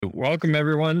Welcome,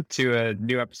 everyone, to a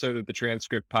new episode of the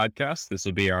Transcript Podcast. This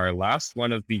will be our last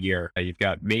one of the year. You've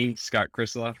got me, Scott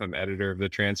Kristoff. I'm editor of the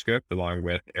Transcript, along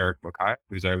with Eric Mackay,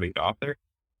 who's our lead author.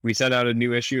 We sent out a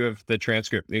new issue of the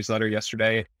Transcript newsletter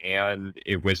yesterday, and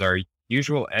it was our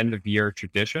usual end of year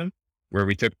tradition where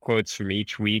we took quotes from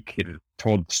each week and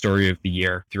told the story of the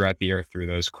year throughout the year through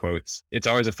those quotes. It's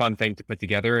always a fun thing to put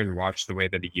together and watch the way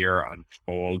that a year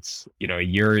unfolds. A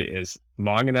year is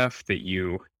long enough that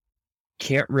you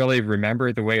can't really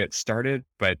remember the way it started,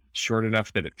 but short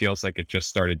enough that it feels like it just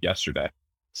started yesterday.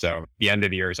 So the end of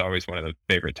the year is always one of the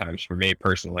favorite times for me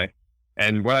personally.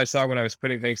 And what I saw when I was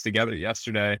putting things together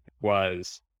yesterday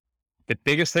was the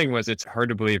biggest thing was it's hard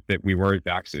to believe that we weren't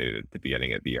vaccinated at the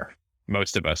beginning of the year.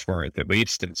 Most of us weren't, at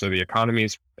least. And so the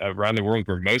economies around the world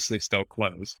were mostly still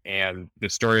closed. And the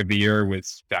story of the year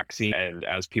was vaccine. And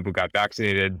as people got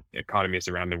vaccinated, economies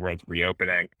around the world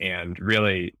reopening and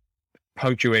really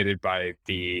punctuated by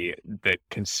the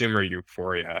consumer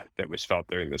euphoria that was felt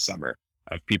during the summer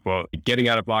of people getting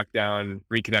out of lockdown,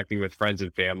 reconnecting with friends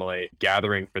and family,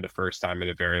 gathering for the first time in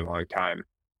a very long time.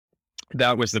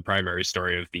 That was the primary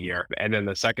story of the year. And then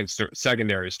the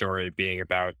secondary story being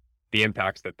about the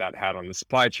impacts that had on the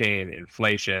supply chain,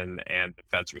 inflation, and the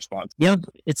Fed's response. Yeah,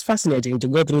 it's fascinating to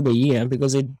go through the year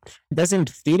because it doesn't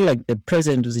feel like the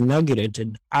president was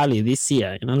inaugurated early this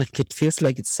year. Like it feels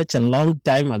like it's such a long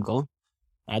time ago.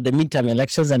 The midterm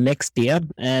elections are next year,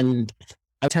 and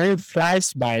time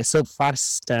flies by so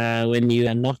fast when you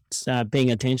are not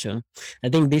paying attention. I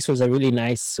think this was a really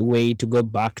nice way to go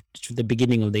back to the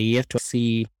beginning of the year to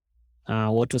see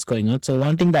what was going on. So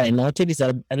one thing that I noted is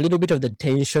a little bit of the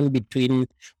tension between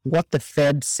what the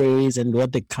Fed says and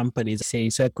what the companies say.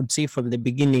 So I could see from the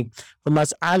beginning, from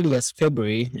as early as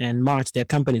February and March, there are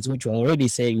companies which were already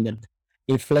saying that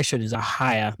inflation is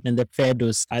higher, and the Fed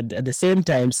was at the same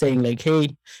time saying like,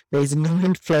 hey, there is no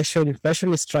inflation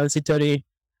is transitory.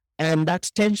 And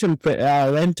that tension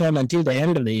went on until the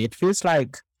end of the year. It feels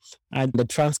like the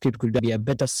transcript could be a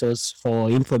better source for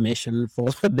information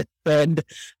for the Fed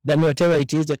than whatever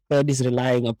it is the Fed is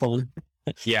relying upon.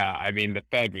 Yeah, I mean, the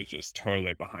Fed was just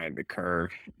totally behind the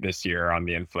curve this year on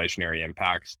the inflationary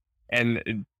impacts.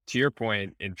 And to your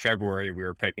point, in February, we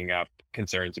were picking up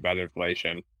concerns about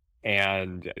inflation.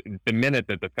 And the minute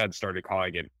that the Fed started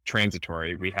calling it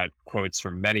transitory, we had quotes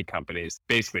from many companies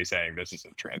basically saying this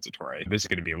isn't transitory. This is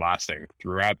going to be lasting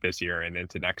throughout this year and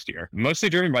into next year, mostly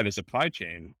driven by the supply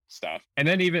chain stuff. And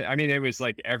then it was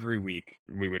like every week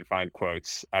we would find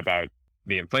quotes about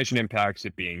the inflation impacts,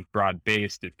 it being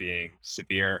broad-based, it being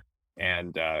severe.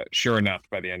 And sure enough,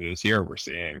 by the end of this year, we're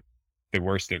seeing the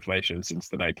worst inflation since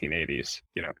the 1980s,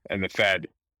 and the Fed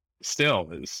still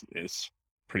is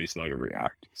pretty slow to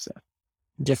react. So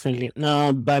Definitely.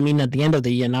 No, but I mean, at the end of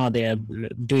the year now, they're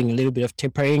doing a little bit of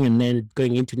tapering, and then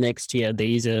going into next year, there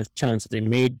is a chance they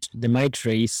might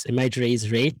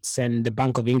raise rates, and the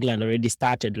Bank of England already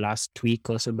started last week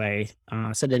also by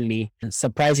suddenly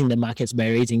surprising the markets by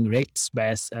raising rates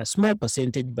by a small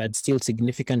percentage, but still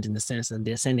significant in the sense that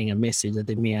they're sending a message that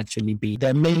there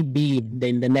may be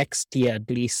in the next year at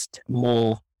least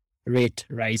more rate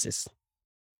rises.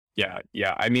 Yeah.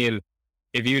 I mean,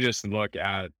 if you just look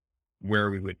at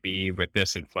where we would be with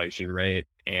this inflation rate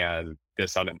and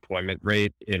this unemployment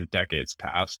rate in decades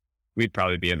past, we'd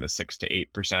probably be in the 6 to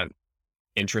 8%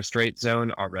 interest rate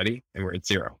zone already, and we're at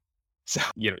zero. So,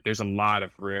 there's a lot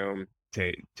of room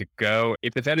to go.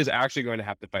 If the Fed is actually going to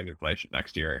have to fight inflation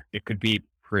next year, it could be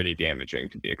pretty damaging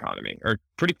to the economy or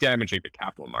pretty damaging to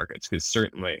capital markets, because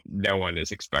certainly no one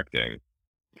is expecting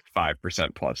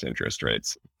 5% plus interest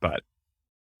rates. But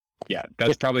yeah,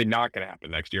 that's probably not going to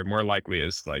happen next year. More likely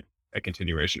is like a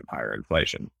continuation of higher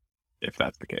inflation, if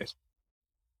that's the case.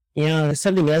 Yeah,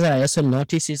 something else I also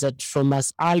noticed is that from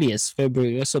as early as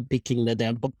February, we're also picking that there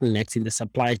are bottlenecks in the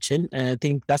supply chain. And I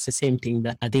think that's the same thing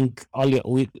that I think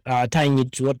tying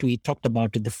it to what we talked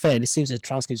about with the Fed. It seems that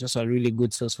transcript is also a really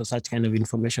good source for such kind of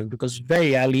information, because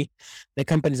very early, the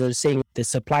companies are saying the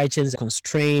supply chains are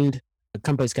constrained, the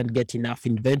companies can't get enough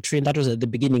inventory. And that was at the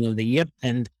beginning of the year.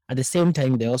 And at the same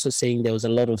time, they're also saying there was a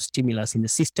lot of stimulus in the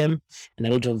system and a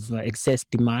lot of excess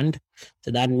demand.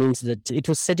 So that means that it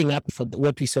was setting up for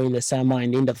what we saw in the summer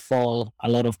and in the fall, a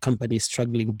lot of companies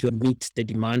struggling to meet the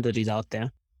demand that is out there.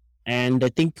 And I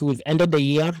think we've ended the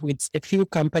year with a few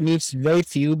companies, very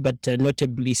few, but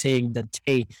notably saying that,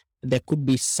 hey, there could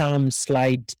be some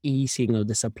slight easing of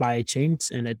the supply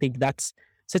chains. And I think that's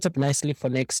set up nicely for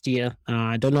next year.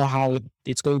 I don't know how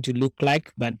it's going to look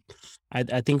like, but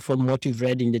I think from what we've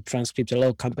read in the transcript, a lot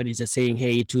of companies are saying,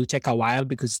 hey, it will take a while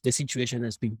because the situation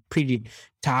has been pretty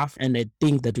tough. And I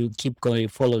think that we'll keep going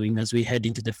following as we head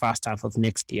into the first half of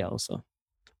next year also.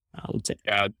 I would say.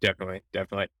 Yeah, definitely.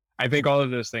 Definitely. I think all of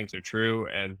those things are true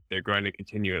and they're going to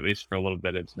continue at least for a little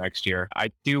bit into next year.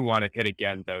 I do want to hit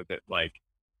again, though, that like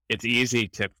it's easy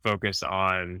to focus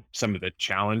on some of the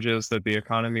challenges that the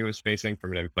economy was facing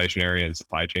from an inflationary and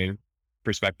supply chain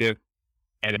perspective.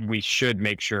 And we should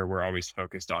make sure we're always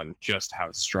focused on just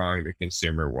how strong the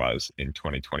consumer was in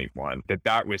 2021,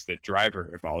 that was the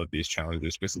driver of all of these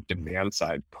challenges, was the demand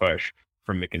side push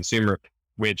from the consumer,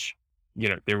 which,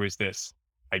 there was this,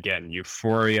 again,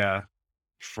 euphoria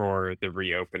for the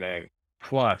reopening,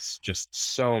 plus just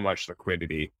so much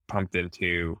liquidity pumped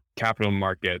into capital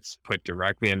markets, put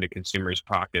directly into consumers'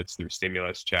 pockets through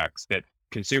stimulus checks, that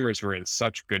consumers were in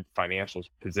such good financial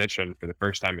position for the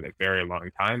first time in a very long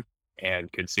time.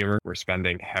 And consumers were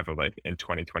spending heavily in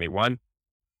 2021.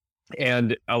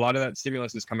 And a lot of that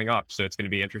stimulus is coming up. So it's going to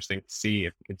be interesting to see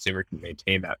if the consumer can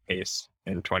maintain that pace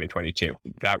in 2022.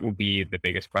 That will be the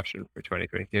biggest question for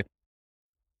 2022.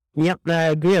 Yeah, I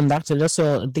agree on that. And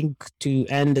also, I think to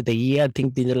end the year, I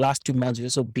think in the last 2 months, we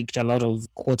also picked a lot of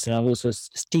quotes that also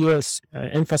still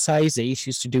emphasize the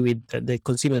issues to do with the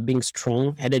consumer being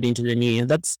strong headed into the new year.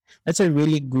 That's a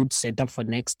really good setup for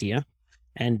next year.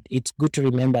 And it's good to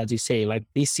remember, as you say, like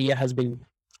this year has been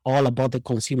all about the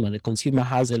consumer. The consumer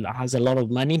has a lot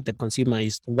of money. The consumer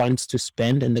wants to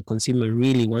spend, and the consumer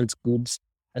really wants goods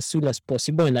as soon as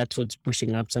possible. And that's what's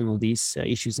pushing up some of these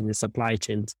issues in the supply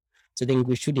chains. So I think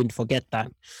we shouldn't forget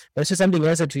that. But also something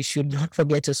else that we should not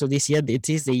forget. Also, this year it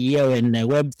is the year when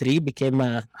Web3 became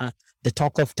the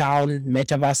talk of town.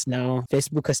 Metaverse now.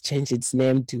 Facebook has changed its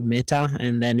name to Meta,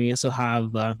 and then we also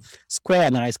have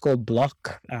Square now. It's called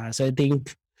Block. So I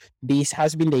think this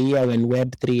has been the year when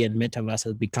Web3 and Metaverse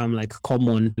has become like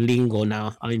common lingo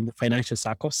now in the financial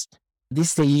circles. This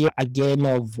is the year again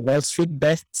of Wall Street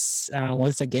bets.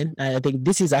 Once again, I think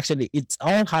this is actually, it's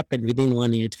all happened within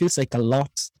 1 year. It feels like a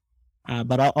lot.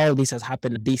 But all this has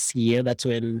happened this year. That's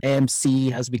when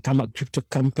AMC has become a crypto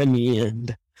company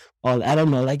and all. I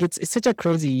don't know, like it's such a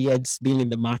crazy year it's been in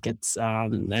the markets.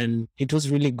 And it was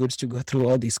really good to go through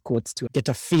all these quotes to get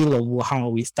a feel of how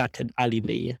we started early in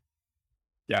the year.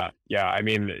 Yeah. I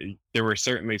mean, there were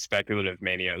certainly speculative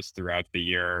manias throughout the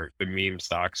year. The meme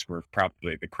stocks were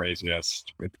probably the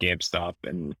craziest with GameStop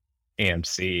and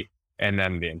AMC. And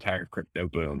then the entire crypto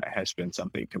boom has been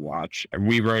something to watch. And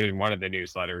we wrote in one of the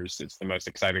newsletters, it's the most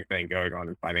exciting thing going on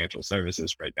in financial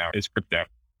services right now is crypto.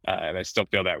 And I still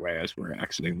feel that way as we're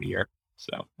exiting the year.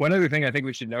 So one other thing I think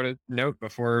we should note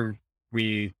before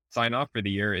we sign off for the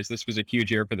year is this was a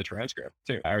huge year for the transcript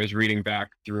too. I was reading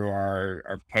back through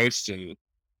our posts, and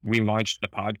we launched the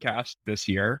podcast this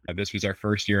year. This was our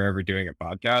first year ever doing a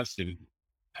podcast. And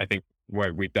I think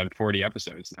we've done 40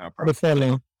 episodes now.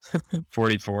 Probably.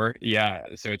 44. Yeah.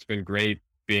 So it's been great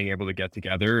being able to get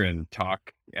together and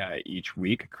talk each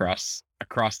week across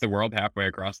the world, halfway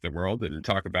across the world, and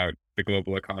talk about the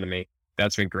global economy.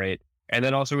 That's been great. And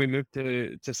then also we moved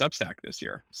to Substack this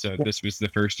year. So this was the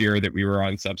first year that we were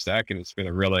on Substack, and it's been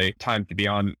a really time to be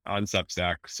on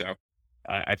Substack. So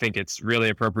I think it's really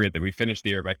appropriate that we finish the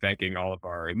year by thanking all of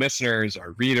our listeners,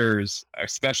 our readers,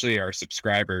 especially our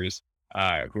subscribers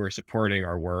who are supporting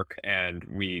our work. And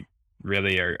we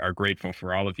really are grateful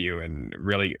for all of you, and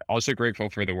really also grateful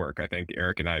for the work. I think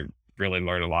Eric and I really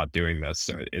learned a lot doing this.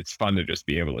 So it's fun to just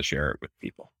be able to share it with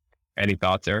people. Any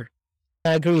thoughts, Eric?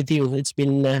 I agree with you. It's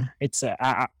been,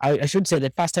 I should say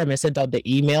the first time I sent out the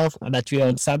email that we are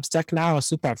on Substack now, I was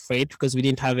super afraid because we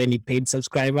didn't have any paid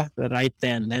subscriber right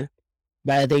there and then.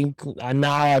 But I think an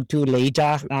hour or two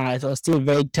later, it was still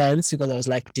very tense because I was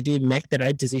like, did we make the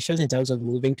right decisions in terms of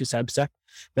moving to Substack?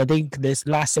 But I think this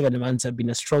last 7 months have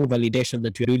been a strong validation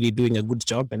that we're really doing a good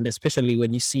job. And especially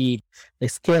when you see the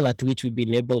scale at which we've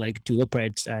been able to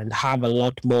operate and have a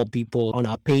lot more people on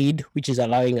our paid, which is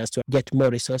allowing us to get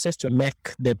more resources to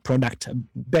make the product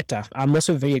better. I'm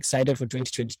also very excited for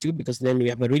 2022 because then we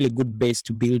have a really good base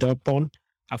to build upon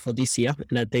for this year.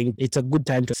 And I think it's a good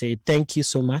time to say thank you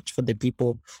so much for the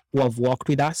people who have worked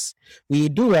with us. We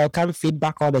do welcome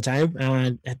feedback all the time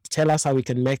and tell us how we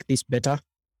can make this better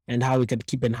and how we can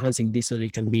keep enhancing this so that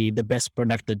it can be the best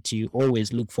product that you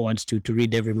always look forward to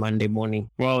read every Monday morning.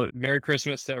 Well, Merry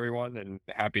Christmas to everyone and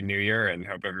Happy New Year, and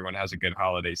hope everyone has a good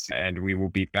holiday season. And we will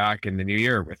be back in the new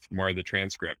year with more of the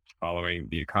transcript, following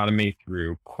the economy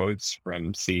through quotes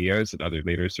from CEOs and other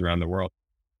leaders around the world.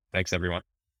 Thanks, everyone.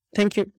 Thank you.